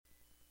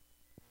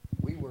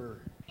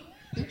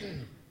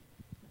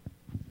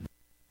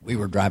We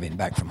were driving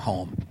back from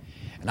home,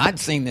 and I'd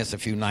seen this a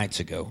few nights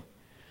ago.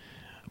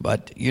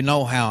 But you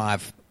know how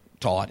I've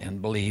taught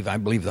and believe. I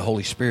believe the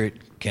Holy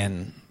Spirit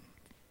can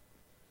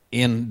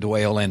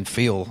indwell and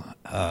feel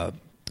a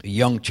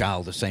young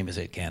child the same as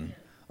it can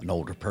an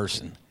older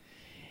person.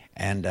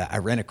 And I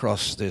ran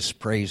across this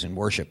praise and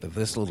worship of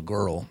this little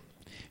girl.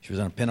 She was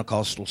in a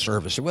Pentecostal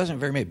service. It wasn't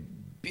very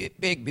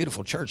big,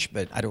 beautiful church,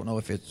 but I don't know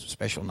if it's a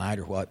special night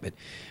or what. But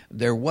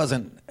there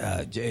wasn't,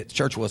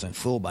 church wasn't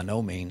full by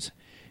no means.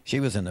 She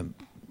was in the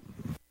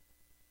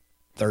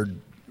third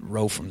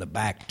row from the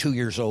back, 2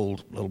 years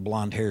old, little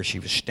blonde hair. She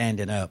was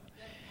standing up.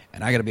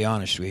 And I got to be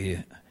honest with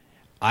you,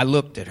 I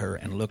looked at her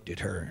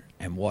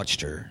and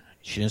watched her.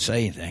 She didn't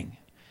say anything,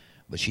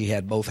 but she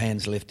had both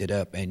hands lifted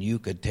up, and you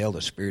could tell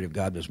the Spirit of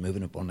God was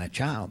moving upon that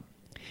child.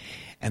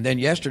 And then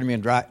yesterday, me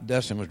and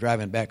Dustin was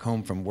driving back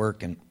home from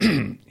work, and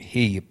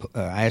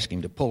I asked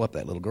him to pull up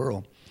that little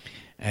girl.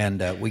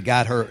 And we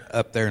got her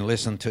up there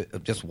and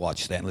just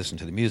watched that and listened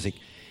to the music.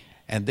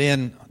 And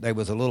then there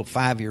was a little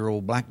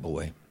 5-year-old black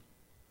boy.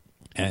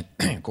 And,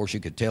 of course, you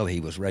could tell he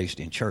was raised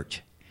in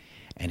church.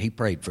 And he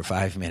prayed for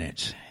 5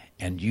 minutes.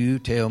 And you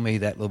tell me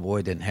that little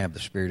boy didn't have the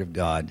Spirit of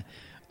God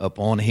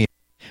upon him.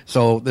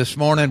 So this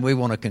morning we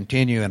want to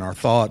continue in our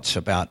thoughts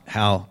about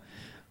how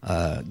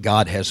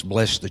God has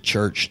blessed the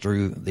church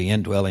through the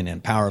indwelling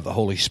and power of the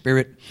Holy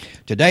Spirit.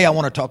 Today I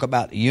want to talk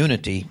about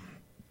unity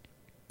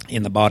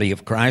in the body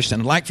of Christ.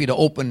 And I'd like for you to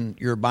open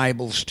your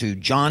Bibles to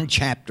John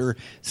chapter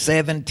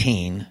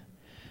 17.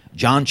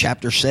 John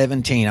chapter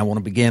 17. I want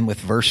to begin with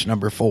verse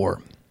number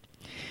 4.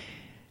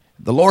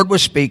 The Lord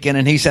was speaking,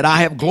 and he said,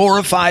 I have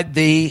glorified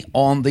thee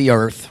on the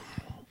earth.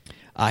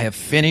 I have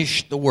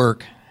finished the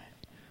work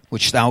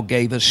which thou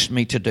gavest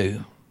me to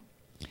do.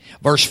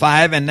 Verse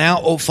 5, and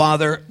now, O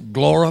Father,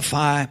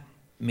 glorify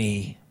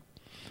me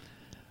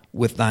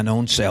with thine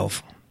own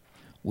self,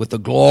 with the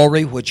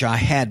glory which I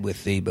had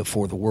with thee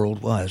before the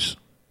world was.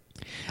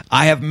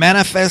 I have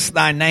manifest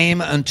thy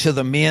name unto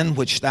the men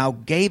which thou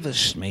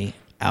gavest me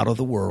out of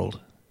the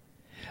world.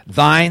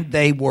 Thine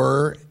they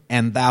were,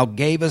 and thou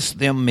gavest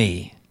them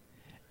me,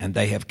 and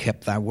they have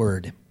kept thy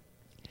word.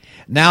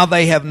 Now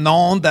they have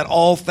known that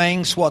all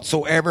things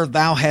whatsoever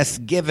thou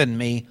hast given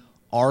me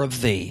are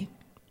of thee.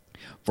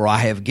 For I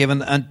have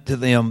given unto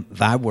them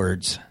thy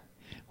words,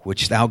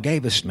 which thou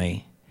gavest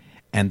me,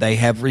 and they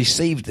have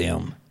received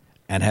them,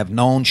 and have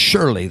known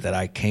surely that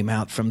I came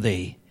out from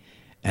thee,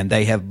 and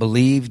they have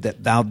believed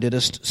that thou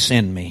didst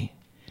send me.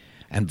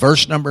 And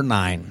verse number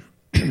 9,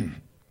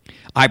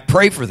 I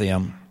pray for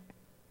them.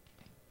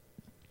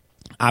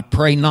 I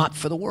pray not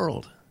for the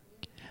world.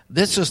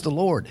 This is the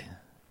Lord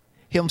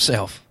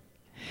himself.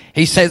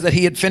 He says that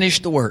he had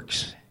finished the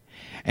works.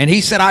 And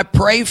he said, I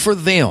pray for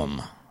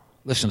them.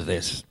 Listen to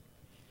this.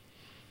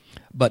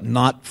 But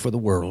not for the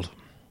world,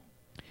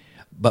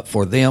 but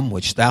for them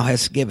which thou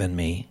hast given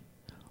me,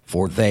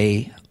 for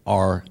they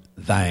are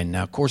thine.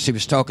 Now, of course, he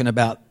was talking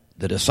about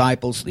the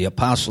disciples, the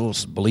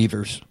apostles,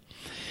 believers.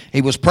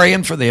 He was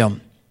praying for them.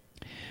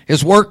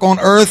 His work on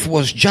earth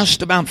was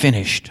just about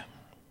finished.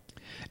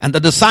 And the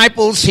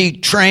disciples he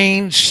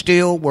trained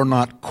still were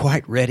not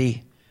quite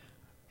ready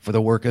for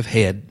the work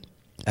ahead.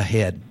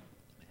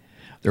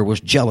 There was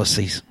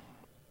jealousies.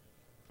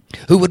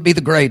 Who would be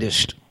the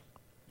greatest?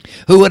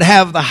 Who would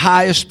have the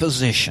highest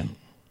position?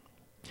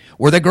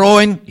 Were they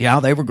growing? Yeah,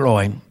 they were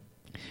growing.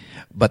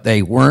 But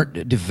they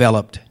weren't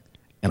developed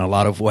in a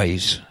lot of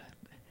ways.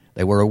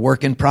 They were a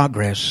work in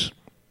progress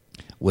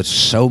with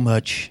so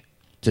much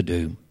to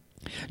do.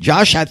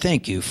 Josh, I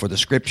thank you for the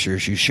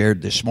scriptures you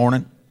shared this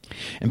morning.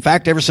 In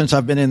fact, ever since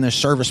I've been in this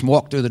service and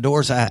walked through the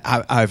doors,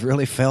 I've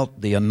really felt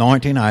the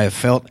anointing. I have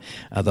felt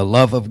the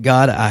love of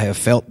God. I have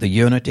felt the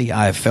unity.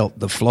 I have felt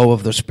the flow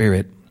of the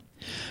Spirit.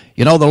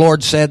 You know, the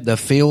Lord said the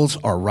fields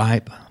are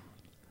ripe,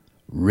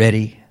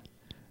 ready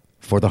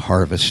for the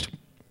harvest.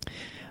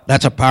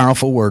 That's a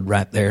powerful word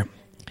right there.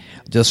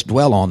 Just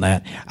dwell on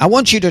that. I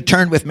want you to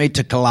turn with me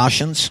to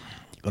Colossians.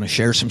 I'm going to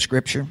share some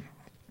scripture.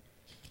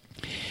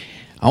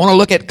 I want to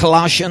look at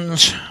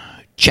Colossians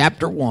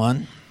chapter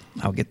 1.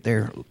 I'll get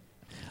there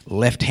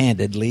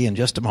left-handedly in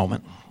just a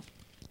moment.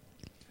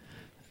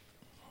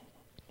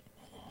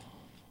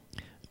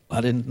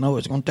 I didn't know it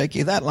was going to take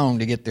you that long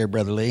to get there,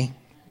 Brother Lee.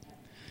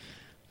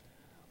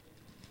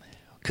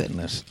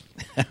 Goodness.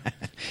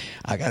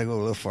 I got to go a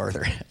little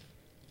farther.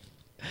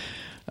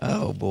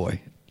 Oh, boy.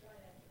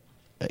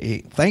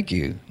 Thank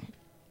you.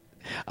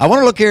 I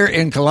want to look here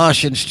in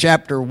Colossians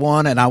chapter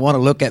 1, and I want to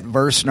look at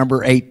verse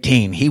number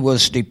 18. He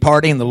was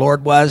departing, the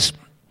Lord was,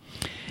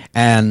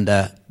 and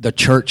the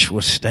church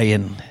was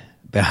staying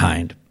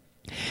behind.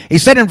 He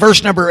said in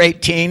verse number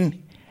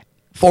 18,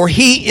 for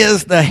he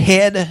is the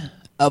head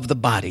of the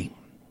body.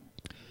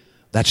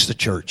 That's the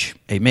church.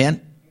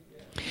 Amen.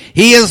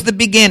 He is the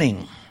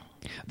beginning,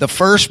 the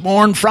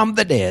firstborn from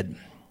the dead,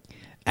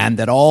 and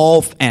in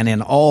all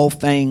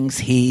things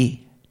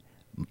he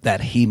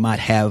might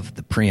have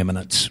the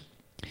preeminence.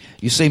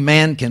 You see,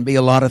 man can be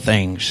a lot of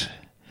things,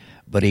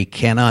 but he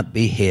cannot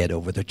be head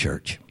over the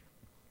church.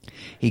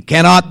 He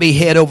cannot be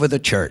head over the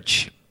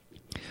church.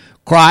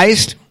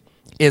 Christ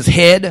is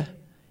head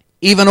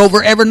even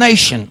over every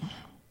nation,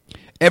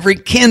 every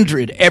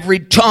kindred, every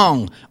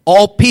tongue,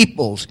 all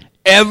peoples,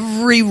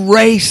 every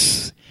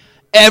race,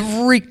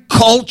 every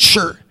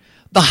culture,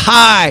 the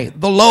high,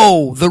 the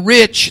low, the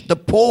rich, the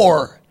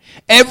poor,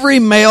 every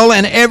male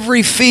and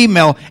every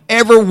female,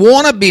 every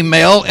wannabe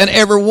male and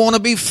every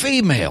wannabe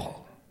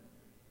female,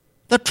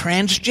 the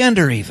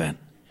transgender even,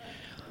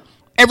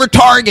 every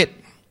Target,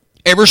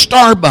 every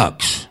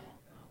Starbucks.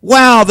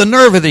 Wow, the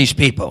nerve of these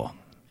people.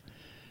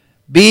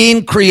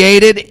 Being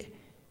creator,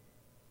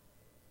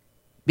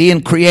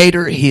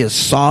 he is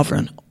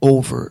sovereign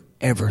over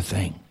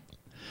everything.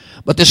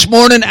 But this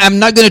morning, I'm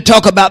not going to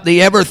talk about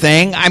the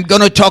everything. I'm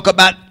going to talk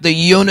about the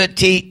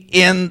unity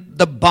in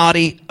the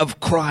body of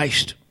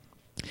Christ.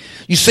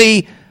 You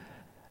see,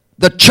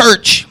 the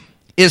church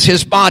is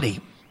his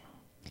body,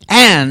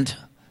 and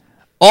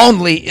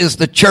only is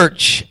the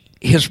church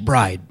his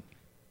bride.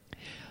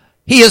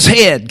 He is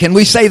head. Can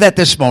we say that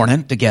this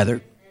morning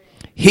together?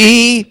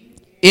 He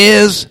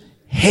is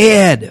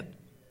head.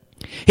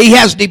 He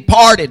has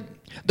departed.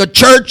 The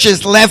church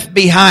is left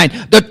behind.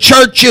 The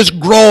church is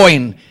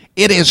growing.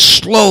 It is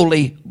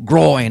slowly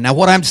growing. Now,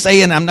 what I'm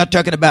saying, I'm not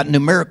talking about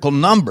numerical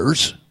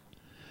numbers.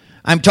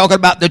 I'm talking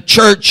about the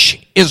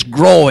church is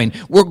growing.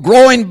 We're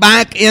growing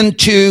back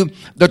into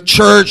the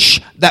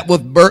church that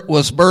was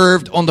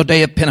birthed on the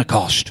day of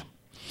Pentecost.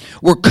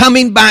 We're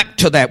coming back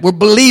to that. We're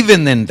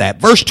believing in that.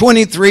 Verse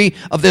 23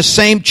 of this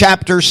same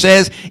chapter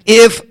says,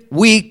 if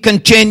we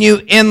continue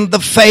in the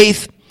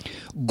faith,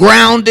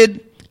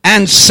 grounded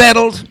and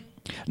settled,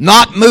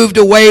 not moved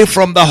away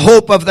from the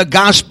hope of the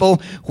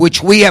gospel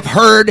which we have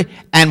heard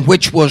and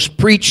which was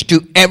preached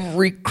to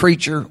every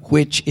creature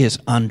which is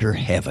under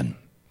heaven.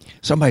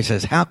 Somebody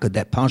says, how could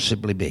that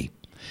possibly be?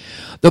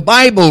 The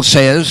Bible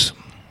says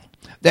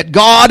that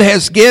God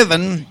has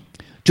given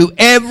to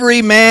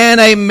every man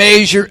a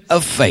measure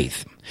of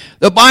faith.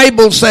 The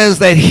Bible says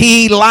that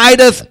he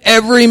lighteth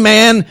every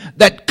man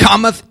that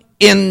cometh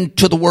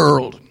into the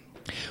world.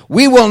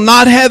 We will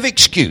not have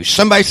excuse.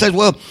 Somebody says,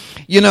 well,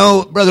 you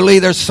know, Brother Lee,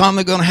 there's some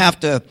they're going to have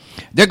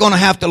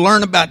to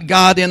learn about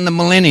God in the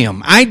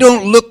millennium. I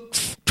don't look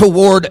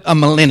toward a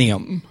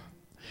millennium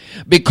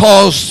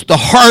because the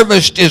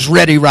harvest is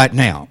ready right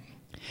now.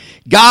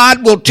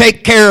 God will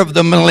take care of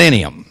the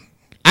millennium.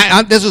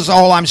 This is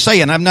all I'm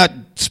saying. I'm not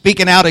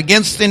speaking out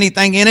against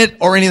anything in it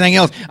or anything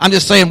else. I'm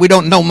just saying we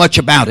don't know much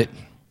about it.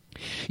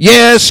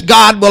 Yes,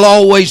 God will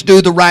always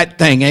do the right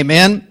thing.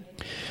 Amen.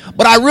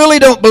 But I really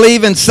don't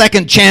believe in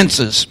second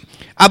chances.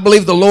 I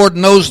believe the Lord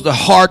knows the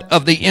heart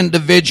of the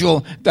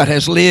individual that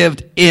has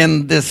lived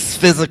in this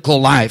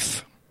physical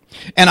life.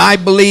 And I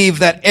believe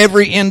that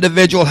every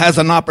individual has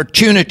an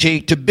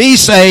opportunity to be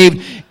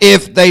saved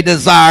if they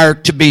desire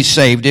to be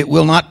saved. It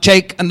will not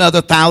take another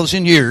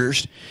 1,000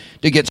 years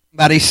to get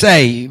somebody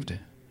saved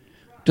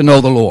to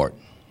know the Lord.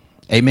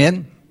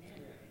 Amen.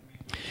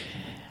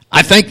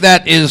 I think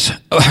that is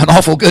an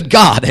awful good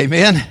God.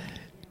 Amen.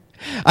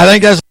 I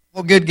think that's an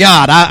awful good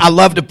God. I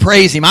love to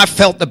praise him. I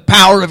felt the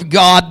power of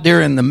God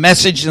during the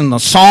message and the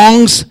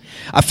songs.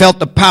 I felt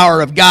the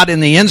power of God in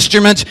the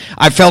instruments.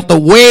 I felt the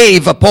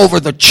wave up over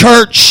the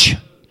church.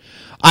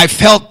 I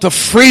felt the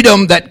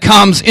freedom that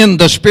comes in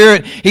the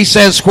Spirit. He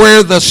says,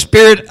 where the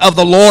Spirit of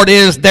the Lord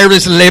is, there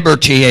is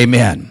liberty.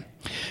 Amen.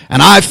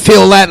 And I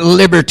feel that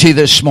liberty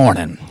this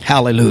morning.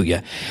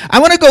 Hallelujah. I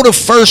want to go to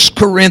 1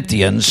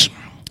 Corinthians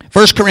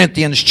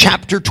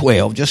chapter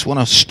 12. Just want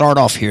to start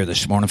off here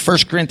this morning. 1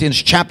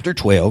 Corinthians chapter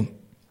 12.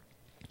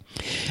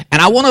 And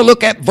I want to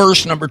look at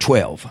verse number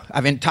 12.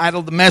 I've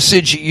entitled the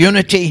message,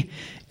 Unity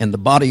in the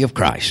Body of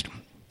Christ.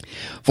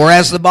 For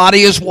as the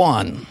body is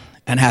one,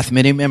 and hath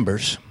many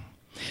members,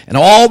 and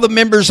all the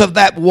members of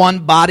that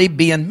one body,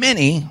 being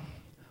many,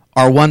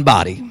 are one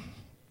body,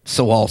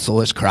 so also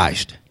is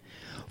Christ.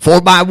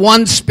 For by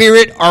one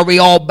Spirit are we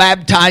all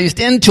baptized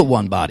into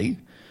one body,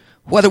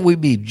 whether we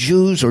be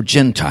Jews or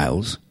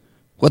Gentiles,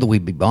 whether we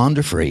be bond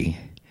or free,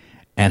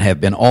 and have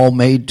been all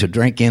made to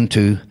drink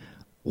into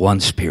one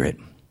Spirit.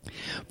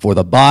 For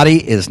the body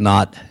is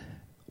not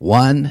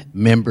one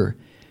member,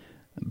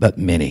 but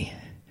many.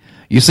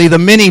 You see, the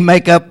many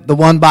make up the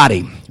one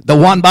body. The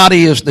one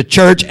body is the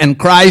church, and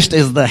Christ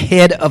is the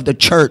head of the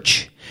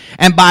church.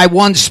 And by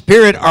one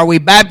Spirit are we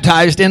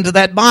baptized into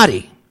that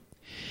body.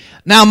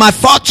 Now, my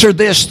thoughts are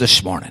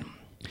this morning.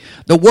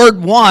 The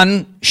word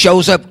one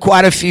shows up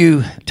quite a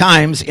few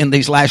times in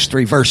these last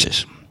three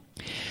verses.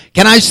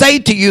 Can I say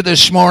to you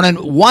this morning,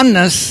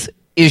 oneness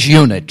is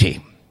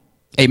unity.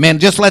 Amen.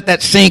 Just let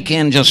that sink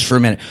in just for a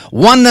minute.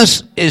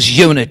 Oneness is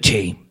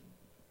unity.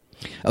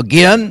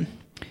 Again,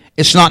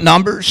 it's not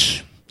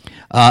numbers.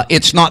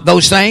 It's not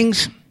those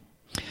things.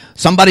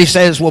 Somebody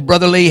says, well,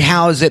 Brother Lee,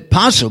 how is it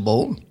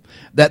possible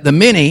that the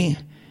many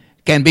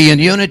can be in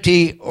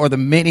unity or the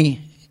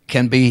many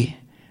can be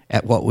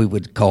at what we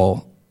would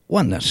call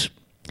oneness?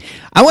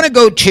 I want to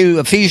go to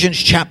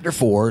Ephesians chapter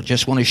 4.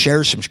 Just want to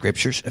share some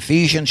scriptures.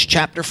 Ephesians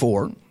chapter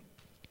 4.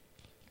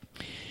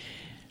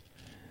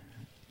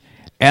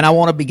 And I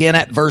want to begin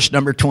at verse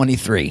number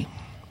 23.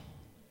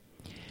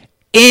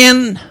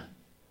 endeavoring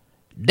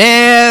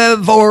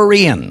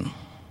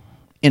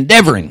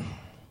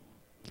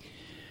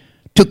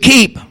to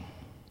keep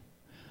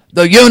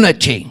the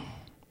unity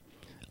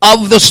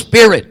of the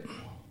Spirit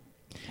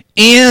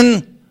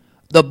in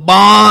the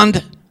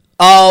bond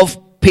of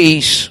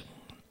peace.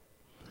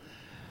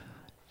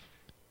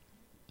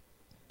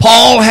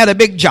 Paul had a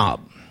big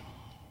job.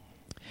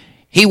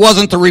 He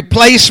wasn't the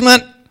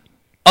replacement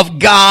of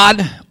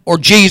God or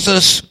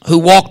Jesus who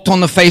walked on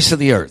the face of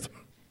the earth.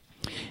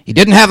 He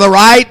didn't have the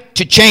right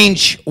to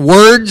change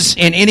words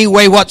in any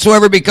way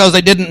whatsoever because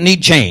they didn't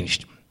need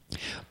changed.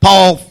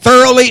 Paul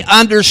thoroughly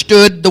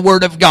understood the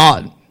Word of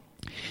God.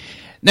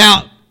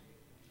 Now,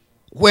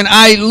 when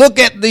I look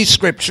at these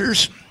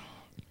scriptures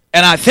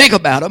and I think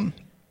about them,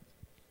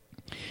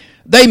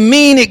 they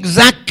mean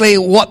exactly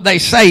what they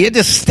say. It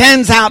just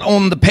stands out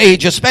on the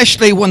page,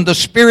 especially when the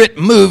Spirit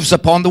moves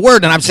upon the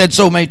Word. And I've said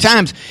so many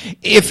times,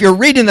 if you're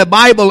reading the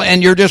Bible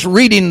and you're just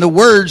reading the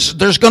words,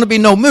 there's going to be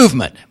no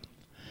movement.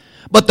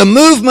 But the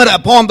movement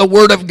upon the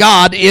Word of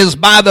God is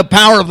by the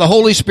power of the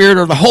Holy Spirit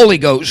or the Holy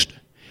Ghost.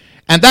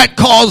 And that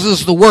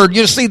causes the Word.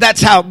 You see,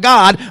 that's how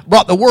God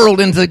brought the world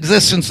into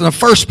existence in the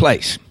first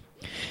place.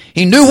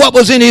 He knew what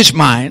was in His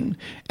mind.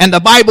 And the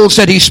Bible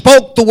said He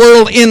spoke the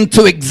world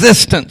into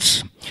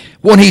existence.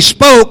 When He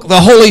spoke,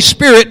 the Holy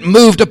Spirit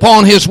moved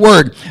upon His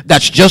Word.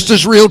 That's just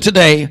as real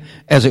today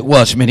as it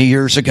was many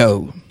years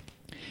ago.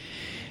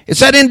 It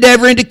said,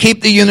 endeavoring to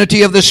keep the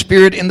unity of the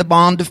Spirit in the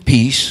bond of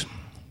peace.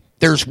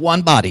 There's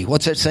one body.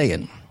 What's that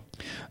saying?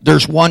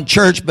 There's one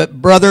church,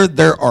 but brother,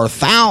 there are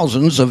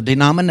thousands of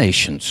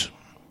denominations.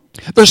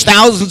 There's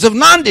thousands of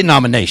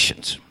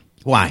non-denominations.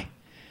 Why?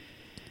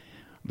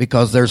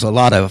 Because there's a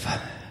lot of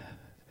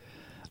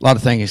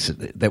things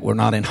that we're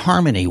not in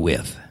harmony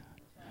with.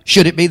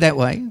 Should it be that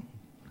way?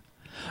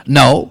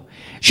 No,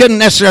 shouldn't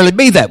necessarily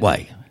be that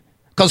way,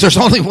 because there's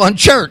only one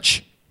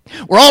church.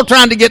 We're all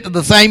trying to get to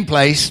the same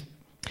place,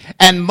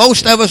 and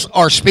most of us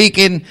are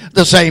speaking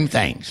the same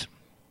things.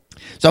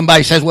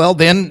 Somebody says, well,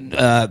 then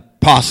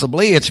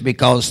possibly it's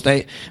because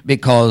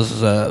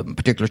a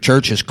particular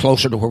church is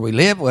closer to where we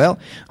live. Well,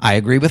 I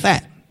agree with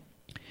that.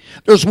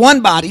 There's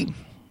one body,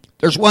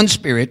 there's one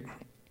Spirit,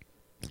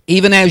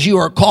 even as you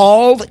are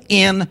called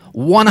in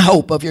one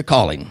hope of your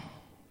calling.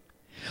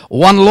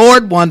 One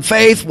Lord, one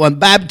faith, one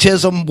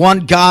baptism,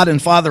 one God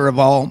and Father of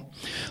all,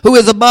 who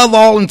is above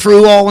all and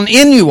through all and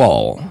in you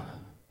all.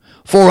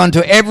 For unto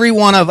every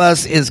one of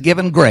us is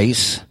given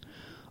grace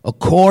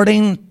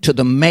according to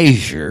the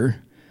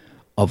measure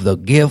of the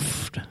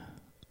gift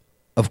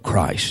of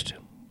Christ.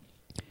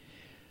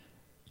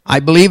 I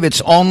believe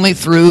it's only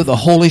through the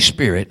Holy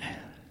Spirit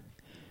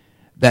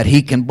that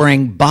He can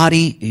bring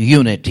body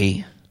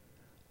unity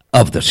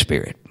of the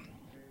Spirit.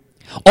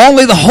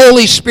 Only the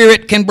Holy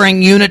Spirit can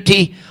bring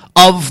unity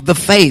of the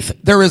faith.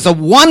 There is a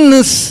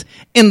oneness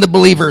in the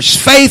believer's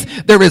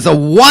faith. There is a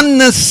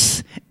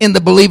oneness in the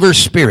believer's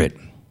spirit.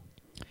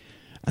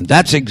 And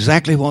that's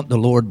exactly what the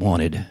Lord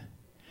wanted. And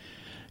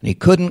He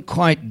couldn't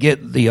quite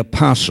get the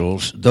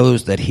apostles,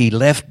 those that He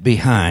left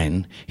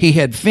behind. He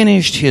had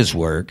finished His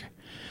work,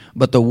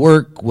 but the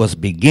work was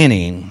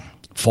beginning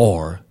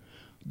for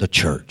the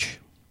church.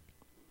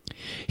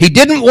 He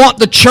didn't want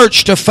the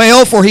church to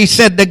fail, for He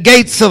said, the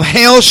gates of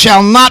hell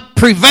shall not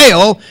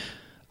prevail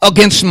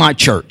against my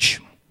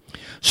church.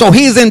 So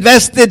He's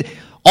invested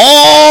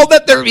all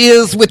that there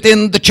is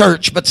within the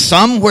church, but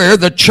somewhere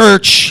the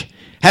church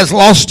has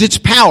lost its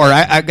power.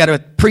 I've got to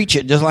preach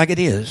it just like it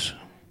is.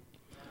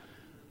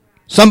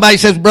 Somebody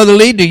says, Brother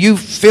Lee, do you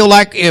feel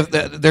like if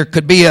there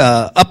could be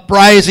a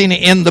uprising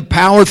in the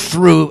power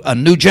through a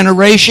new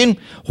generation?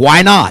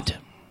 Why not?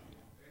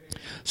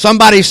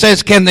 Somebody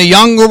says, can the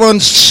younger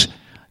ones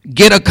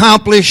get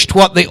accomplished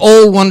what the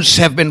old ones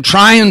have been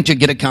trying to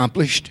get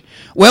accomplished?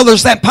 Well,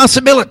 there's that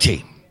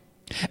possibility.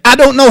 I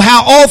don't know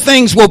how all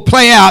things will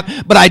play out,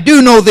 but I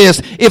do know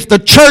this. If the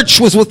church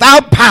was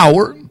without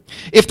power,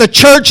 if the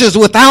church is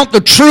without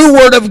the true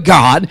Word of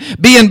God,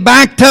 being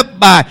backed up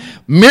by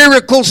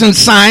miracles and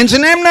signs,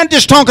 and I'm not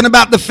just talking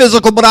about the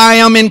physical, but I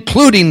am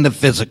including the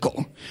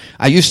physical.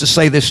 I used to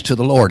say this to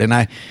the Lord, and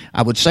I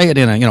would say it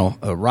in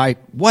a right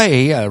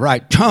way, a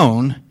right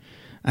tone,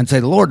 and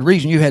say, the Lord, the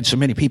reason you had so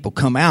many people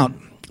come out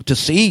to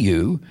see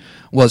you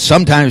was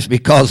sometimes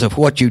because of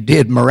what you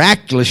did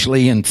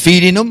miraculously in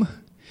feeding them,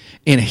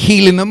 in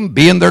healing them,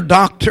 being their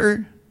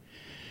doctor,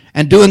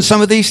 and doing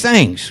some of these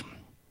things.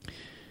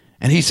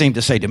 And He seemed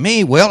to say to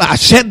me, well, I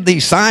said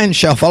these signs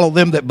shall follow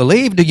them that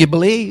believe. Do you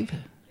believe?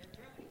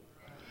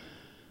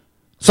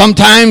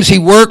 Sometimes He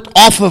worked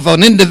off of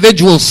an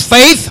individual's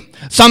faith.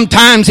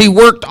 Sometimes He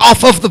worked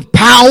off of the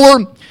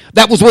power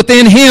that was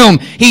within Him.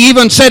 He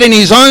even said in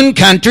His own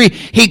country,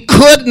 He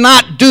could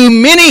not do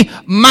many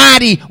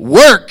mighty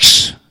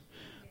works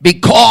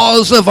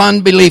because of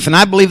unbelief. And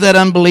I believe that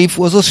unbelief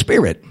was a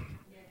spirit.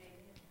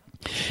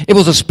 It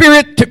was a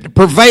spirit that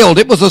prevailed.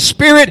 It was a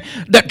spirit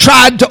that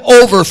tried to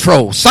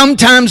overthrow.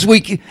 Sometimes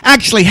we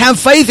actually have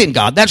faith in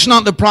God. That's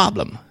not the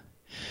problem.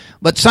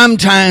 But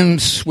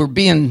sometimes we're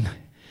being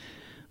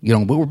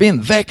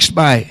vexed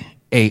by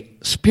a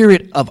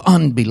spirit of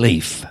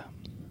unbelief.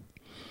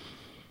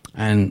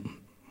 And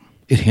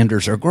it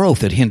hinders our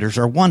growth. It hinders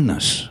our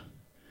oneness.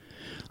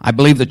 I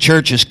believe the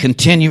church is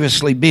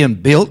continuously being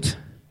built.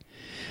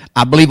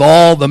 I believe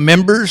all the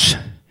members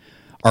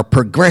are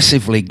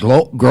progressively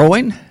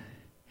growing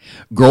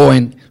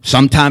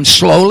sometimes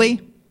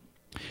slowly.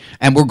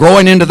 And we're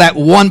growing into that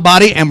one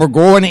body, and we're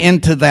growing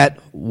into that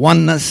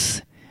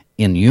oneness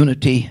in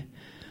unity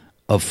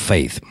of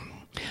faith.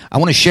 I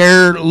want to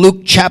share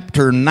Luke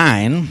chapter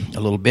 9 a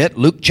little bit.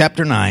 Luke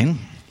chapter 9.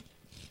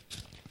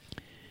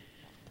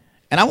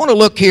 And I want to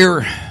look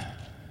here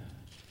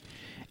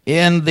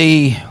in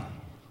the...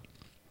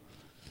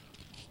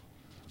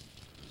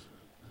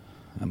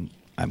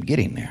 I'm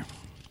getting there.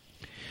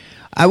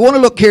 I want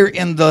to look here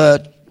in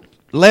the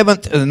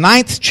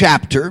 9th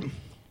chapter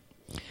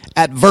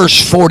at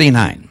verse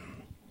 49.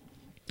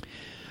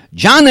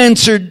 John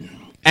answered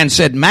and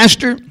said,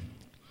 Master,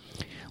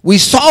 we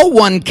saw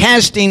one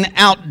casting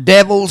out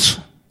devils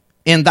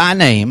in thy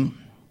name,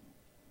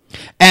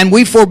 and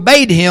we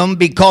forbade him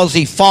because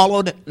he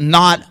followed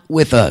not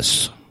with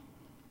us.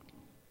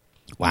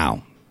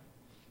 Wow.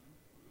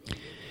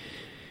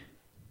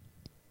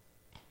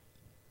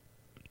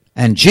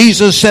 And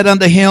Jesus said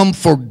unto him,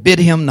 Forbid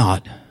him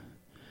not,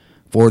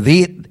 for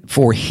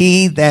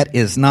he that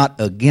is not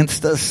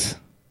against us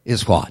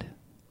is what?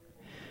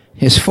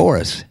 Is for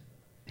us.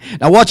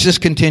 Now watch this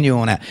continue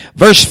on out.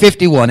 Verse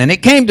 51, And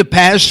it came to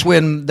pass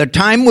when the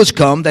time was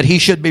come that he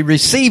should be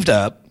received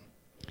up,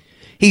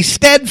 he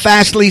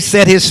steadfastly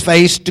set his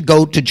face to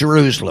go to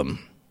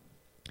Jerusalem.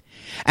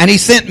 And he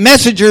sent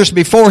messengers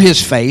before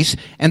his face,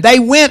 and they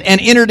went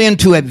and entered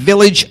into a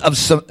village of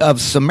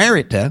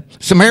Samaria,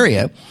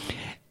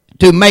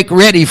 to make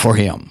ready for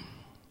him.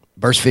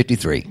 Verse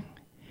 53.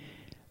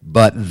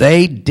 But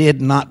they did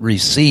not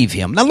receive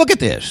him. Now look at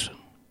this.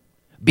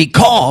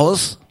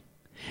 Because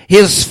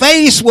his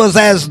face was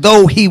as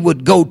though he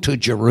would go to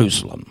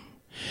Jerusalem.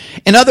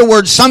 In other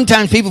words,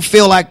 sometimes people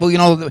feel like,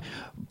 well,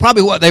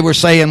 probably what they were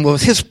saying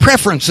was his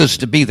preference is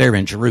to be there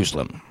in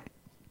Jerusalem.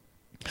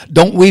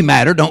 Don't we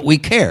matter? Don't we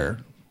care?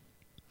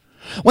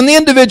 When the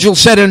individual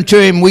said unto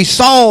him, we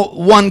saw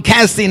one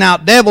casting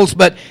out devils,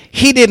 but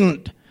he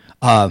didn't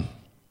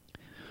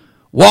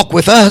walk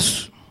with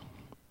us.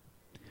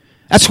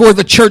 That's where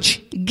the church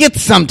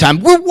gets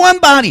sometimes. We're one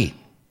body.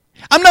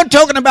 I'm not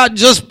talking about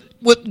just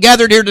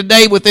gathered here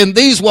today within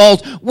these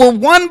walls. We're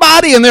one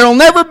body, and there will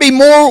never be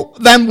more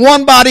than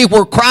one body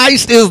where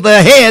Christ is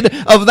the head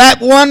of that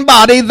one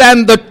body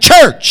than the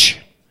church.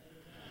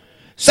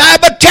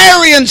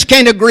 Sabbatarians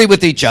can't agree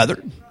with each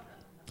other.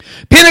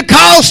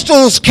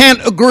 Pentecostals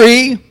can't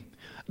agree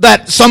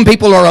that some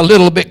people are a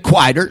little bit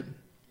quieter.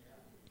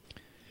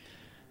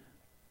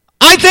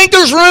 I think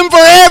there's room for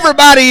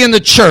everybody in the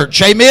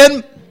church,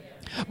 amen?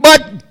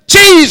 But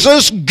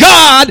Jesus,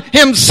 God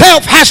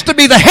himself, has to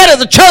be the head of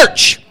the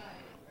church.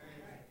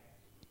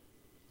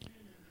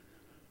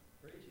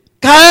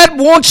 God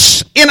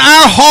wants in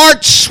our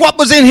hearts what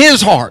was in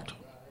his heart.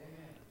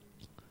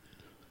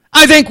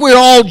 I think we're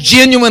all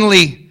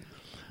genuinely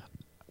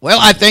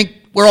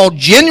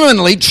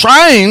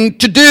trying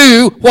to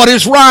do what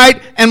is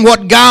right and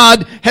what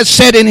God has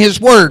said in his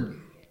word.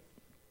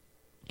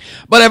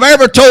 But have I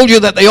ever told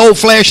you that the old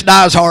flesh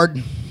dies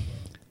hard?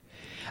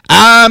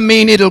 I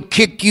mean, it'll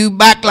kick you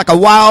back like a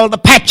wild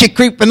Apache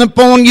creeping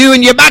upon you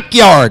in your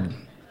backyard.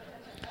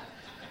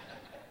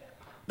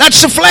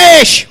 That's the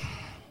flesh.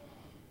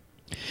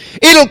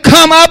 It'll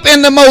come up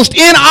in the most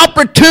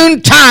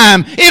inopportune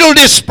time. It'll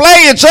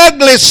display its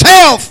ugly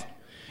self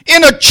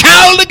in a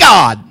child of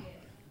God.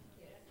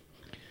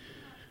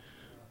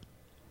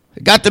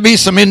 There got to be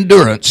some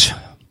endurance,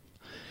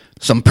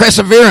 some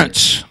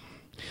perseverance.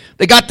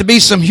 There got to be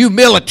some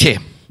humility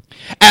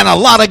and a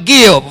lot of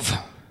give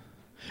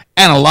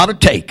and a lot of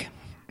take.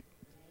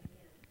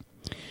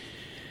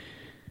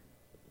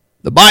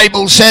 The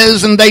Bible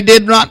says, and they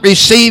did not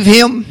receive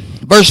him.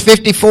 Verse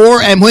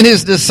 54, and when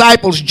his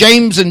disciples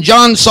James and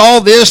John saw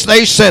this,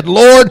 they said,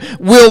 Lord,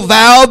 wilt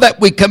thou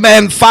that we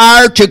command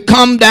fire to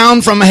come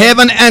down from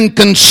heaven and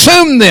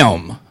consume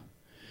them?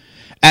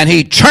 And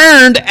he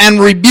turned and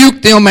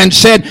rebuked them and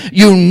said,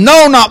 you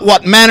know not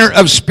what manner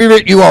of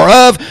spirit you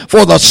are of,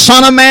 for the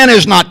Son of Man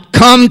is not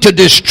come to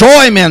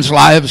destroy men's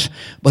lives,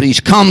 but he's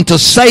come to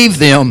save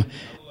them.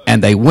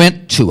 And they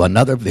went to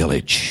another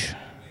village.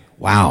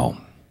 Wow.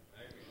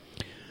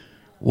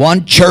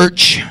 One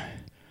church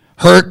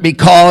hurt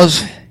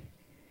because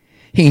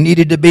he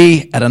needed to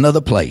be at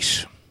another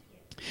place.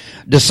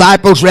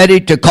 Disciples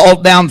ready to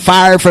call down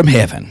fire from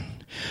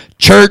heaven.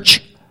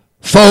 Church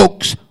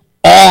folks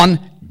on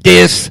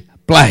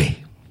display.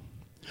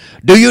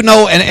 Do you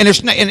know,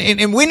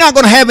 and we're not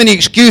going to have any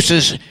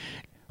excuses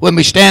when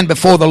we stand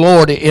before the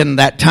Lord in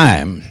that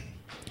time.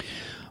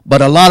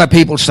 But a lot of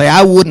people say,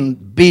 I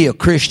wouldn't be a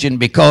Christian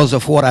because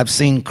of what I've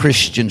seen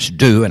Christians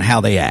do and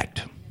how they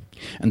act.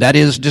 And that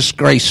is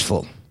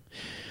disgraceful.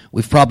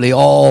 We've probably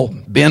all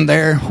been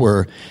there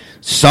where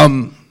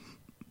some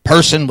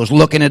person was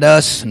looking at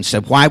us and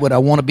said, why would I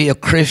want to be a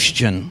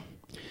Christian?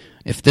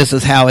 If this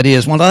is how it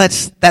is, well,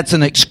 that's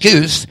an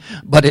excuse,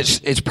 but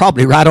it's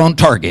probably right on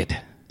target.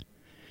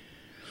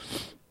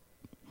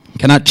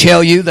 Can I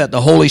tell you that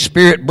the Holy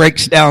Spirit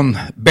breaks down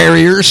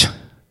barriers?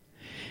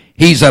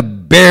 He's a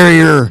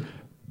barrier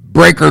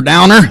breaker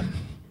downer.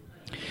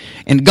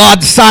 In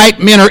God's sight,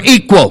 men are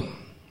equal.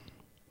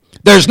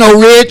 There's no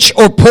rich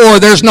or poor.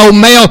 There's no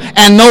male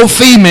and no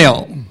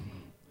female.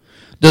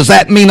 Does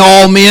that mean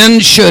all men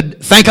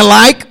should think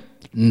alike?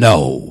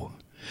 No.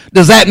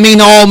 Does that mean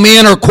all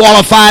men are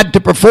qualified to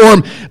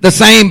perform the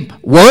same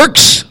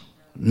works?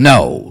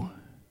 No.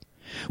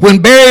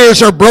 When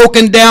barriers are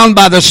broken down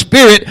by the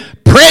Spirit,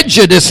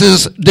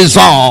 prejudices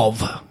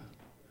dissolve.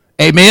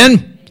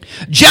 Amen?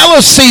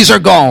 Jealousies are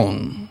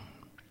gone.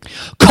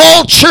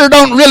 Culture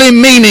don't really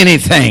mean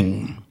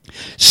anything.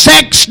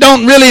 Sex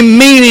don't really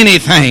mean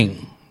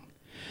anything.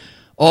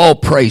 Oh,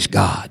 praise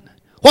God.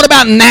 What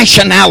about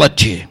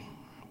nationality?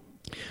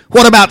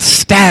 What about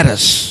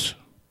status?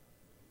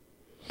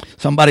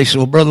 Somebody said,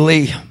 well, Brother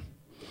Lee,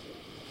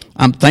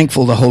 I'm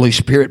thankful the Holy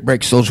Spirit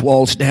breaks those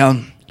walls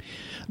down.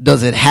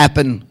 Does it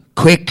happen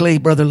quickly,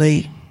 Brother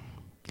Lee?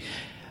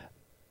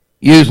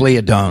 Usually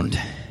it don't.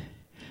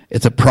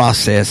 It's a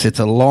process. It's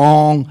a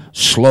long,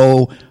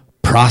 slow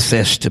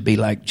process to be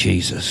like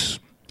Jesus.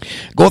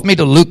 Go with me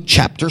to Luke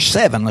chapter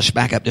 7. Let's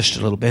back up just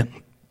a little bit.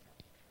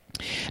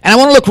 And I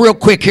want to look real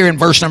quick here in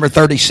verse number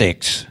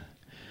 36.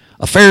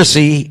 A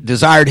Pharisee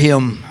desired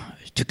him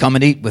to come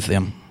and eat with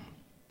them.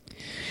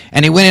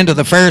 And he went into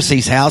the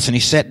Pharisee's house, and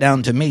he sat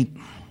down to meat.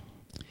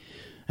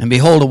 And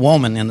behold, a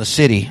woman in the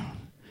city,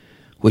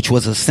 which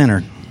was a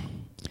sinner.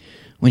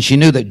 When she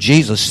knew that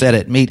Jesus sat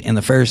at meat in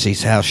the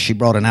Pharisee's house, she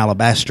brought an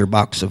alabaster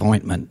box of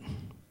ointment.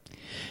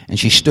 And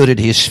she stood at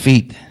his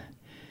feet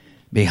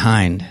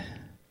behind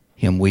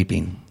him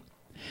weeping.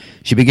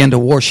 She began to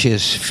wash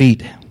his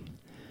feet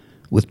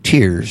with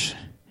tears,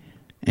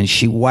 and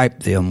she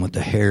wiped them with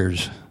the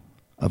hairs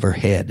of her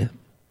head.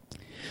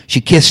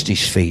 She kissed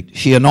his feet.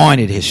 She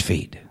anointed his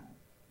feet.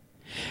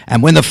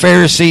 And when the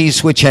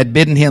Pharisees which had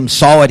bidden him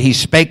saw it, he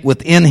spake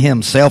within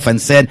himself and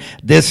said,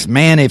 this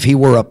man, if he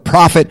were a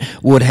prophet,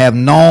 would have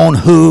known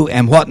who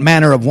and what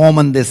manner of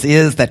woman this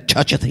is that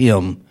toucheth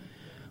him,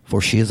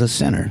 for she is a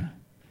sinner.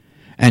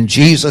 And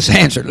Jesus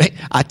answered,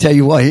 I tell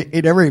you what,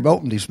 he never even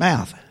opened his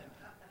mouth.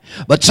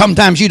 But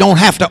sometimes you don't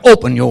have to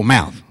open your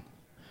mouth.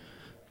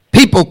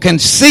 People can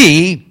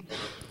see.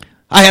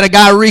 I had a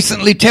guy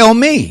recently tell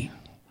me,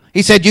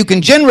 he said, you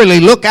can generally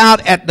look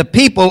out at the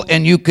people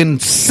and you can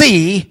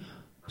see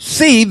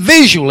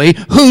visually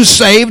who's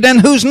saved and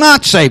who's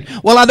not saved.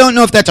 Well, I don't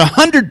know if that's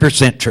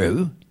 100%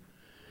 true.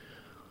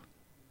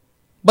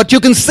 But you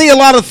can see a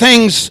lot of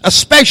things,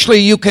 especially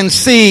you can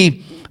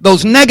see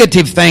those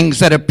negative things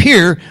that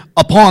appear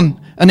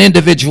upon an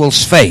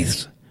individual's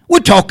faith. We're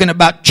talking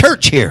about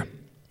church here.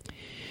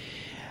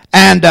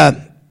 And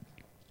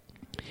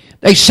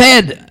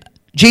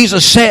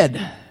Jesus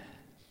said,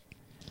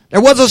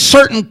 there was a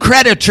certain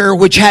creditor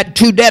which had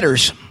two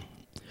debtors.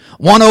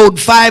 One owed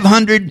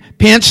 500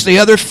 pence, the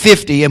other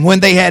 50. And when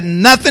they had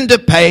nothing to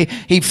pay,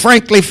 he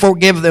frankly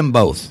forgave them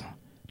both.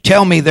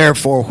 Tell me,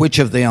 therefore, which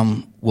of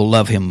them will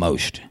love him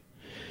most?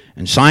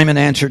 And Simon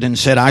answered and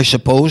said, I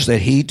suppose that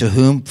he to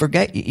whom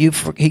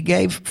he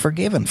gave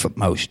forgiven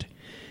most.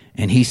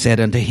 And he said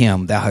unto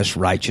him, thou hast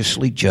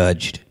righteously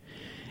judged.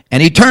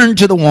 And he turned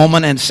to the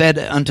woman and said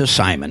unto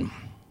Simon,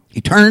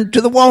 he turned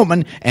to the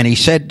woman and he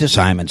said to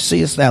Simon,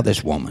 seest thou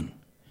this woman?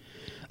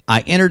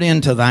 I entered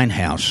into thine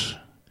house,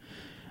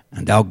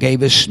 and thou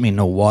gavest me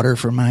no water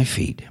for my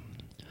feet,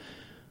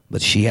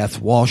 but she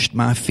hath washed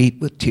my feet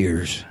with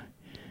tears,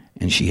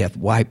 and she hath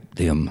wiped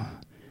them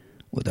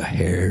with the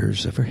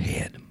hairs of her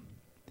head.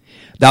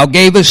 Thou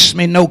gavest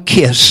me no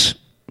kiss,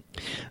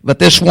 but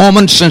this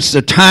woman, since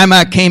the time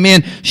I came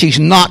in, she's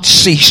not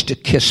ceased to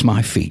kiss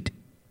my feet.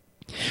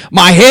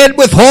 My head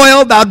with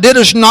oil thou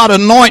didst not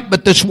anoint,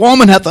 but this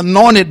woman hath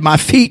anointed my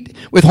feet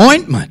with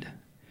ointment.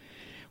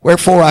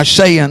 Wherefore I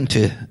say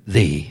unto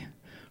thee,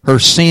 her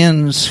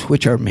sins,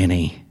 which are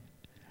many,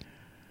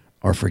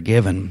 are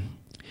forgiven.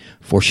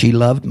 For she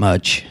loved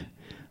much,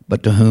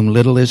 but to whom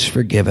little is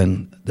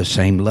forgiven, the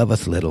same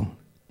loveth little.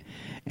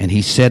 And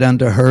he said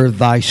unto her,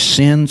 thy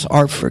sins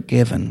are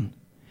forgiven.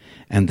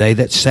 And they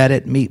that sat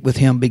at meat with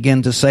him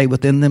began to say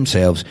within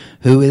themselves,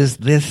 who is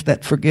this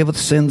that forgiveth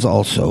sins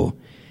also?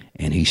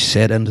 And he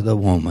said unto the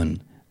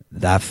woman,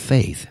 thy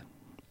faith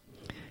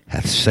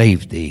hath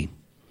saved thee.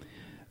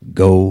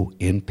 Go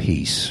in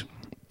peace.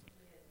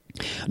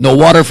 No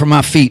water for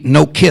my feet,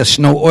 no kiss,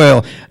 no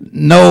oil,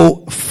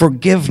 no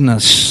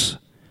forgiveness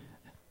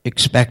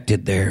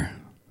expected there.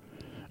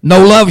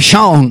 No love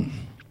shown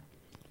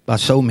by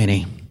so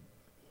many.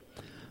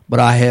 But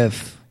I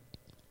have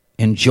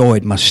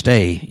enjoyed my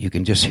stay. You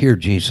can just hear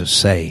Jesus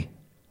say,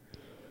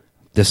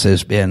 this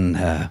has been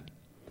a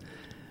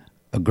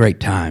great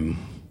time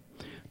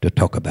to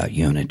talk about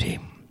unity.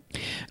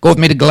 Go with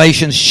me to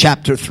Galatians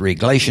chapter 3.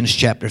 Galatians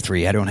chapter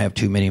 3. I don't have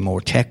too many more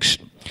texts.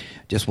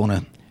 Just want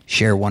to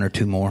share one or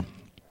two more.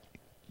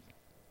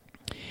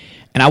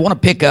 And I want to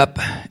pick up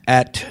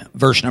at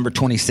verse number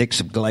 26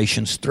 of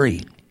Galatians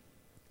 3.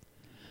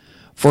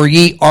 For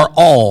ye are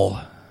all,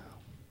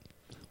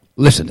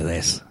 listen to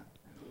this,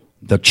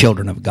 the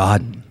children of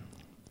God,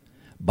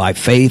 by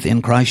faith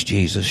in Christ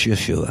Jesus,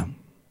 Yeshua.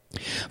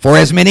 For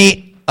as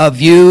many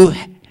of you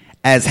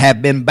as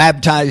have been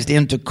baptized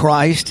into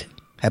Christ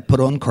have put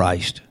on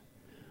Christ.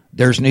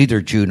 There's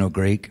neither Jew nor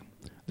Greek.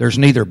 There's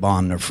neither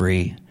bond nor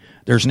free.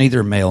 There's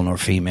neither male nor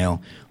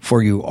female.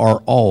 For you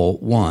are all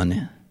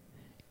one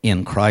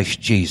in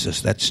Christ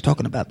Jesus. That's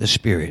talking about the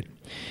Spirit.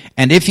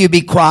 And if you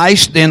be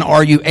Christ, then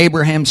are you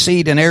Abraham's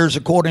seed and heirs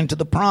according to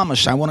the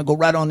promise. I want to go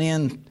right on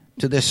in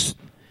to this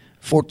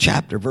 4th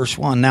chapter, verse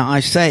 1. Now I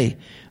say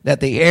that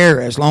the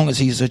heir, as long as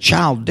he's a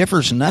child,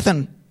 differs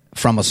nothing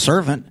from a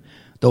servant,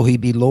 though he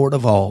be Lord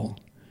of all,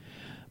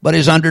 but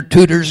is under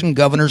tutors and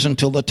governors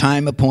until the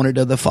time appointed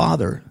of the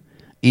Father.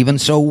 Even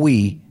so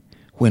we,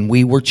 when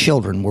we were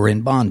children, were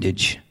in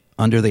bondage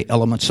under the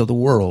elements of the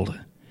world.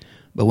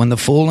 But when the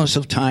fullness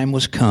of time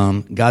was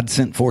come, God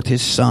sent forth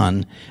his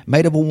Son,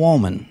 made of a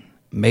woman,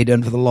 made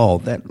under the law.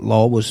 That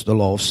law was the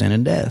law of sin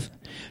and death,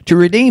 to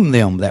redeem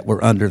them that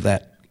were under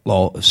that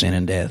law of sin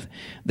and death,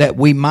 that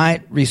we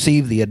might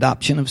receive the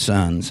adoption of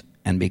sons.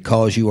 And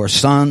because you are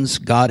sons,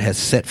 God has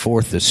set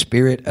forth the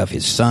Spirit of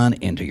his Son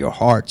into your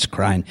hearts,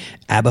 crying,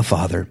 Abba,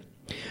 Father.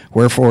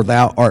 Wherefore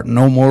thou art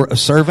no more a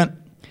servant,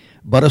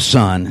 but a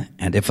son,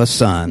 and if a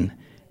son,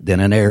 then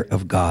an heir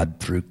of God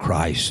through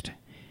Christ.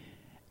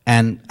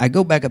 And I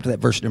go back up to that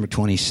verse number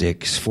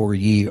 26, for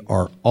ye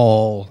are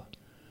all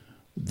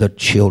the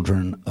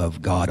children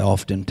of God.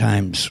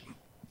 Oftentimes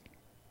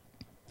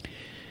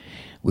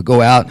we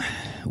go out,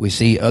 we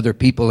see other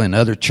people in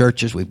other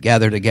churches, we've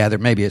gathered together,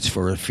 maybe it's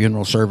for a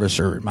funeral service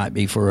or it might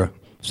be for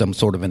some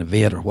sort of an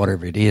event or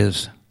whatever it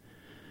is.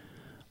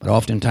 But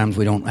oftentimes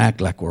we don't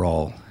act like we're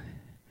all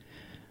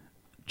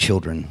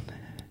children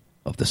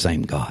of the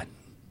same God.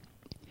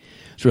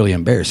 It's really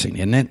embarrassing,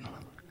 isn't it?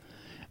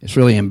 It's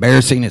really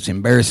embarrassing. It's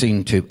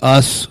embarrassing to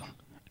us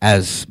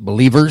as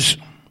believers.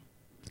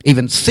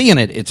 Even seeing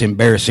it, it's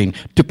embarrassing.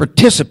 To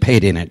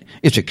participate in it,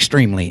 it's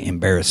extremely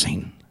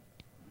embarrassing.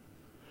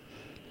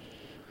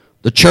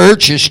 The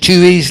church is too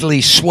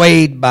easily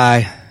swayed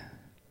by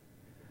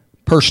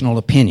personal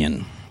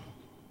opinion,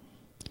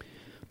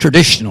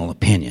 traditional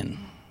opinion.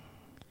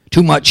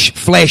 Too much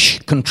flesh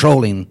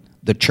controlling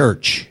the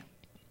church.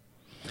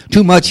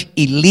 Too much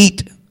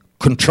elite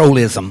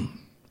controlism.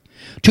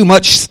 Too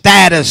much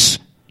status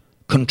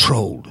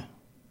controlled.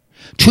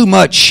 Too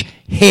much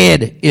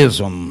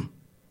headism,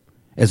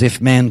 as if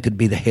man could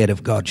be the head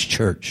of God's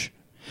church.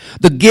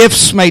 The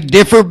gifts may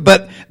differ,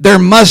 but there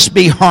must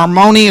be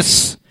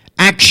harmonious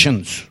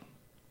actions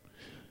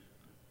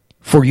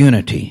for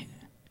unity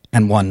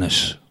and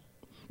oneness.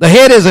 The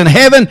head is in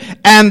heaven,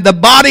 and the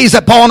bodies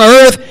upon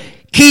earth.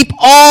 Keep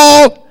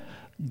all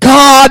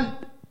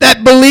God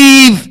that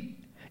believe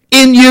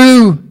in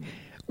you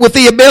with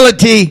the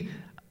ability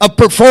of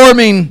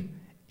performing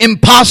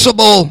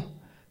impossible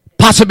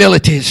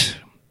possibilities.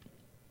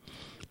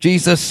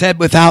 Jesus said,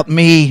 without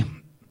me,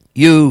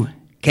 you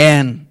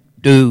can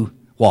do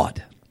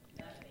what?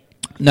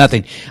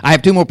 Nothing. I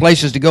have two more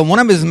places to go. One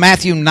of them is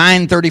Matthew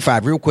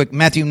 9:35. Real quick,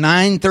 Matthew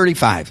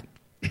 9:35.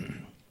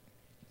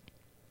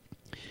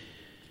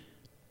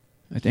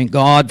 I thank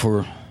God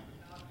for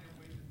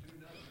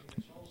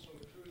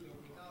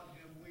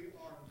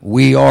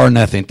we are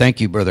nothing.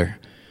 Thank you, brother.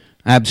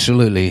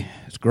 Absolutely.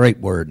 It's a great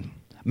word.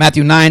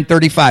 Matthew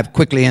 9:35,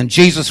 quickly. And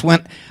Jesus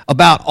went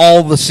about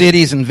all the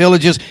cities and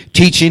villages,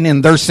 teaching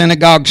in their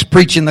synagogues,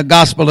 preaching the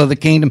gospel of the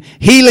kingdom,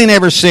 healing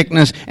every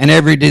sickness and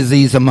every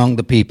disease among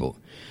the people.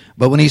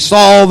 But when he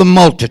saw the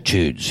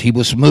multitudes, he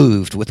was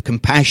moved with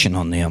compassion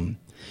on them,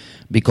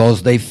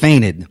 because they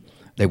fainted.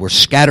 They were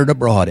scattered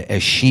abroad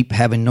as sheep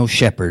having no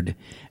shepherd.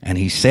 And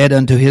he said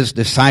unto his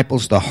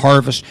disciples, the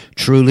harvest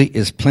truly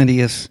is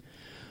plenteous,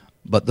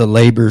 but the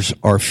labors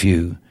are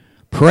few.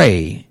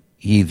 Pray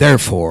ye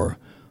therefore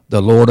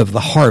the Lord of the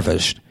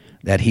harvest,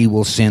 that he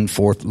will send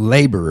forth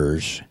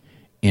laborers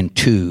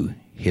into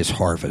his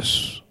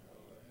harvest.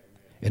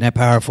 Isn't that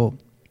powerful?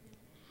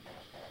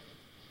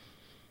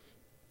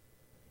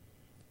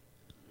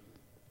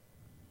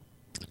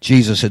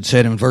 Jesus had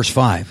said in verse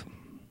 5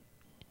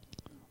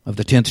 of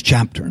the 10th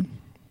chapter,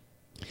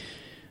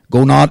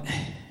 go not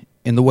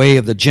in the way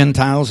of the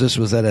Gentiles. This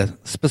was at a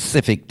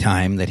specific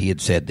time that he had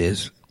said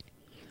this.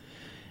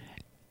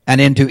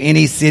 And into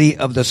any city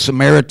of the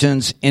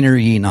Samaritans enter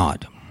ye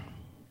not.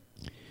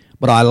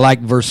 But I like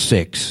verse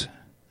 6.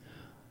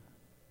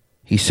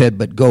 He said,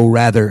 but go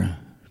rather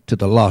to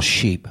the lost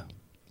sheep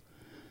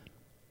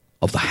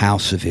of the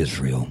house of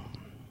Israel.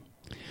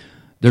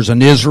 There's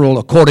an Israel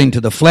according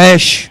to the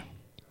flesh,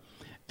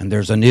 and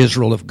there's an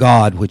Israel of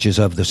God, which is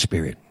of the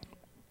Spirit.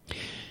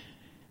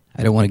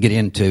 I don't want to get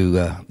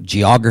into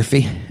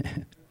geography.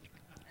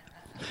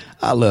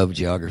 I love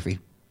geography.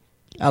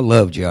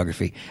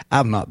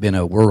 I've not been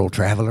a world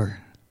traveler.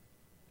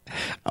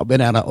 I've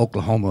been out of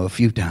Oklahoma a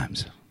few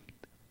times,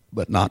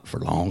 but not for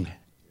long.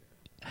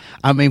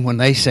 I mean, when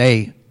they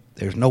say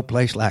there's no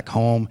place like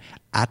home,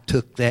 I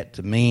took that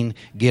to mean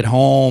get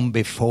home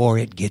before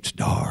it gets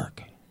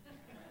dark.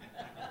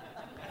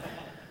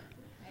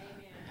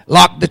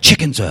 lock the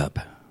chickens up.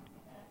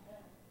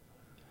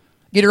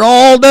 Get it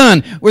all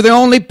done. We're the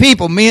only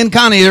people, me and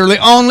Connie are the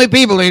only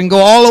people that can go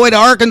all the way to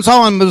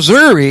Arkansas and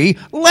Missouri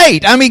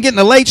late. I mean, getting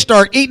a late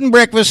start, eating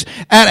breakfast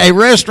at a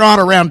restaurant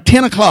around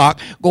 10 o'clock,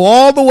 go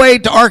all the way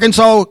to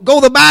Arkansas,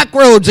 go the back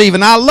roads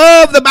even. I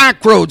love the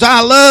back roads. I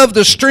love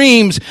the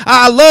streams.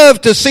 I love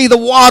to see the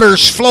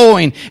waters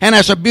flowing. And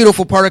that's a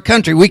beautiful part of the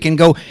country. We can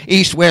go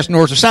east, west,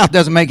 north, or south.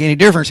 Doesn't make any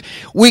difference.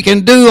 We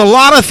can do a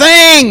lot of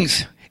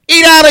things.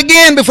 Eat out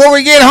again before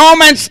we get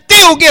home and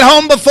still get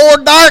home before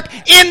dark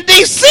in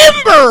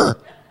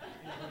December.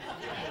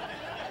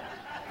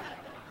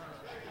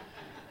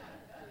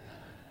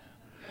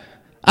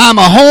 I'm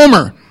a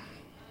homer.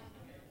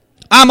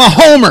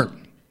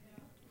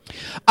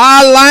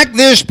 I like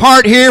this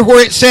part here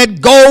where it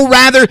said, go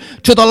rather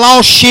to the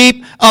lost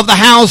sheep of the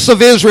house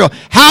of Israel.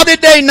 How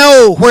did they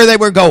know where they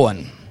were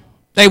going?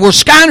 They were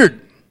scattered.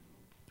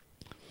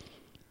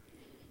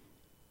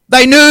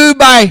 They knew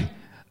by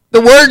the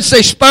words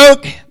they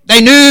spoke.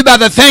 They knew by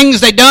the things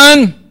they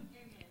done.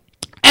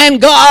 And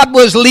God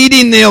was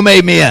leading them,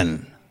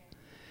 amen.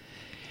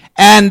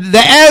 And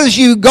as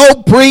you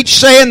go preach,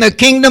 saying the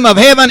kingdom of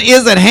heaven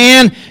is at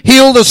hand,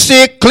 heal the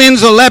sick,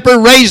 cleanse the leper,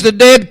 raise the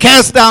dead,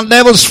 cast out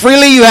devils,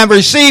 freely you have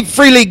received,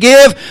 freely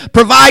give.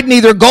 Provide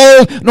neither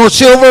gold, nor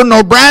silver,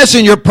 nor brass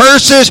in your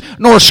purses,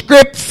 nor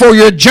scrip for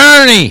your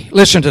journey.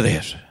 Listen to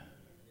this.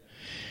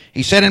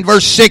 He said in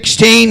verse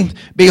 16,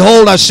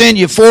 behold, I send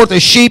you forth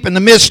as sheep in the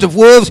midst of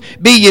wolves.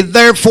 Be ye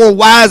therefore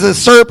wise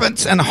as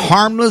serpents and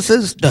harmless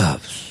as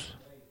doves.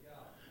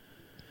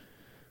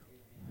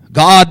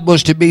 God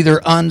was to be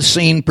their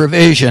unseen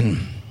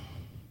provision.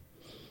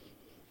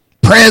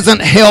 Present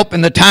help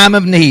in the time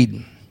of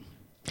need.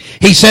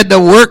 He said the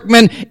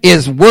workman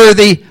is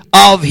worthy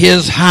of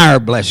his hire,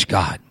 bless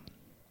God.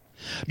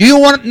 Do you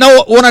want to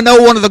know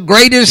one of the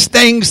greatest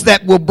things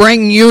that will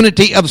bring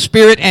unity of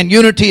spirit and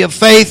unity of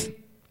faith?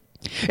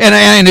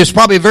 And it's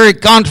probably very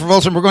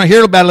controversial, and we're going to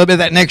hear about a little bit of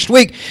that next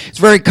week. It's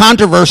very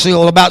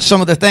controversial about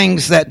some of the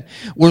things that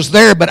was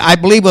there, but I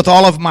believe with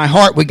all of my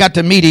heart we got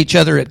to meet each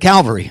other at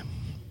Calvary.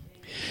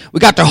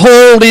 We got to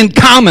hold in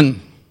common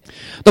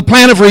the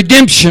plan of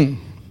redemption,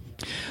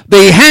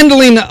 the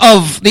handling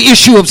of the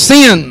issue of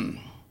sin,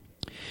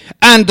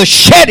 and the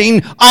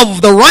shedding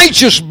of the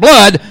righteous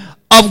blood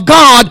of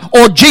God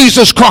or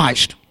Jesus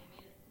Christ.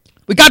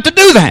 We got to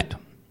do that.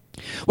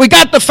 We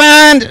got to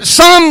find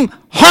some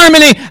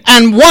harmony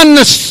and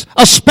oneness,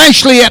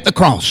 especially at the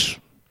cross.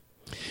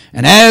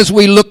 And as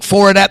we look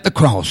for it at the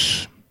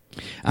cross,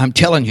 I'm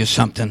telling you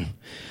something,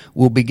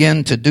 we'll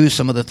begin to do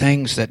some of the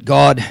things that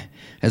God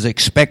has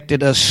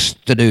expected us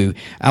to do.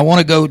 I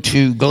want to go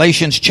to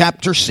Galatians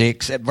chapter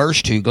 6 at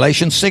verse 2.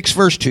 Galatians 6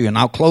 verse 2, and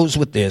I'll close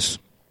with this.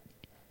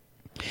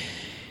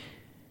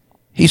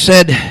 He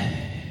said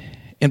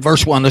in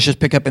verse 1, let's just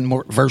pick up in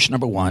verse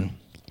number 1.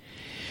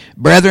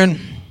 Brethren,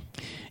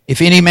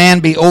 if any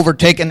man be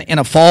overtaken in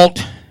a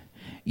fault,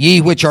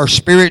 ye which are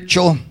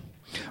spiritual,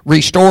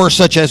 restore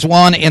such as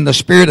one in the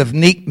spirit of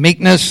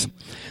meekness,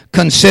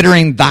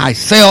 considering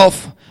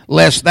thyself,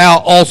 lest thou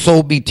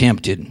also be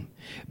tempted.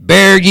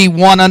 Bear ye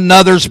one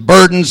another's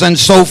burdens, and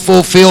so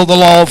fulfill the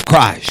law of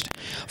Christ.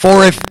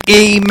 For if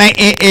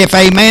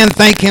a man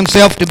think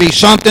himself to be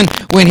something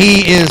when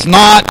he is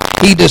not,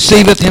 he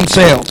deceiveth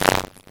himself.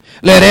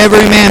 Let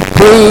every man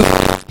prove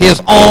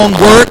his own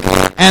work,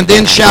 and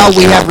then shall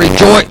he have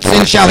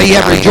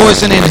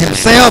rejoicing in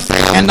himself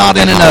and not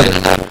in another.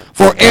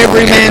 For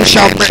every man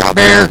shall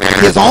bear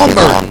his own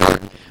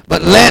burden.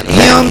 But let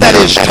him that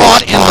is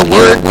taught in the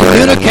word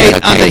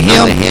communicate unto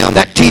him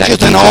that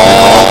teacheth in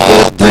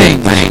all good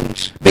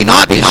things. Be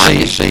not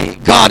deceived.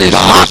 God is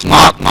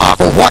not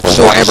mocked. For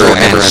whatsoever a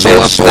man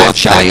soweth, that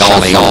shall he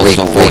also reap.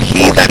 For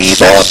he that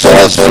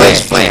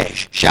soweth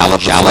flesh shall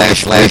of the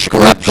flesh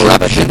corruption,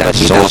 but he that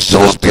soweth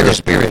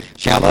spirit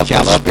shall of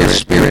the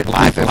spirit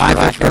life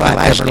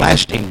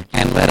everlasting.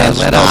 And let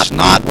us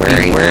not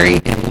weary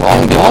in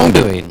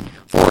wrongdoing.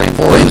 For in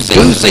due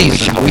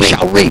season we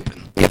shall reap.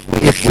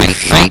 If we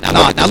faint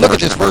not. Now look at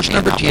this verse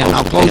number 10.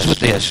 I'll close with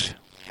this.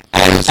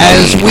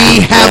 As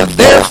we have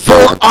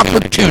therefore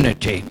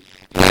opportunity,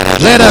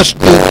 let us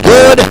do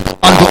good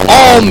unto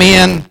all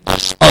men,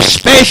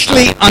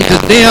 especially unto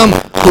them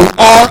who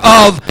are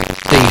of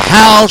the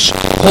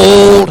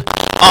household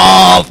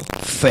of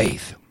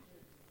faith.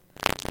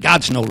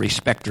 God's no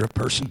respecter of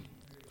person.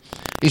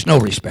 He's no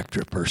respecter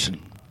of person.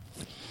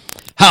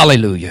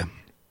 Hallelujah.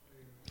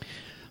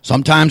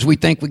 Sometimes we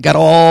think we got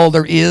all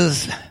there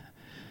is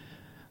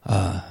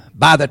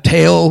by the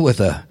tail with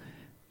a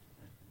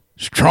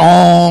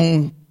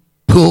strong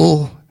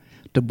pull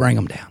to bring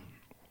them down.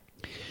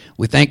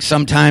 We think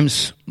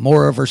sometimes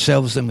more of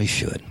ourselves than we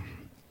should.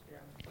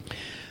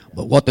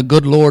 But what the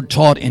good Lord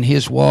taught in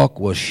his walk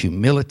was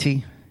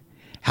humility,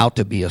 how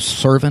to be a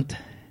servant,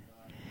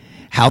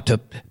 how to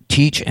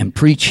teach and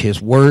preach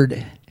his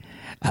word,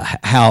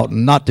 how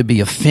not to be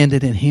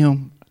offended in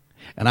him.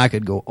 And I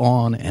could go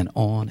on and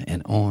on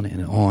and on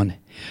and on.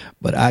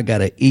 But I got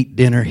to eat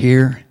dinner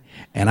here,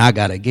 and I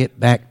got to get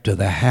back to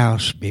the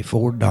house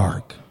before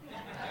dark.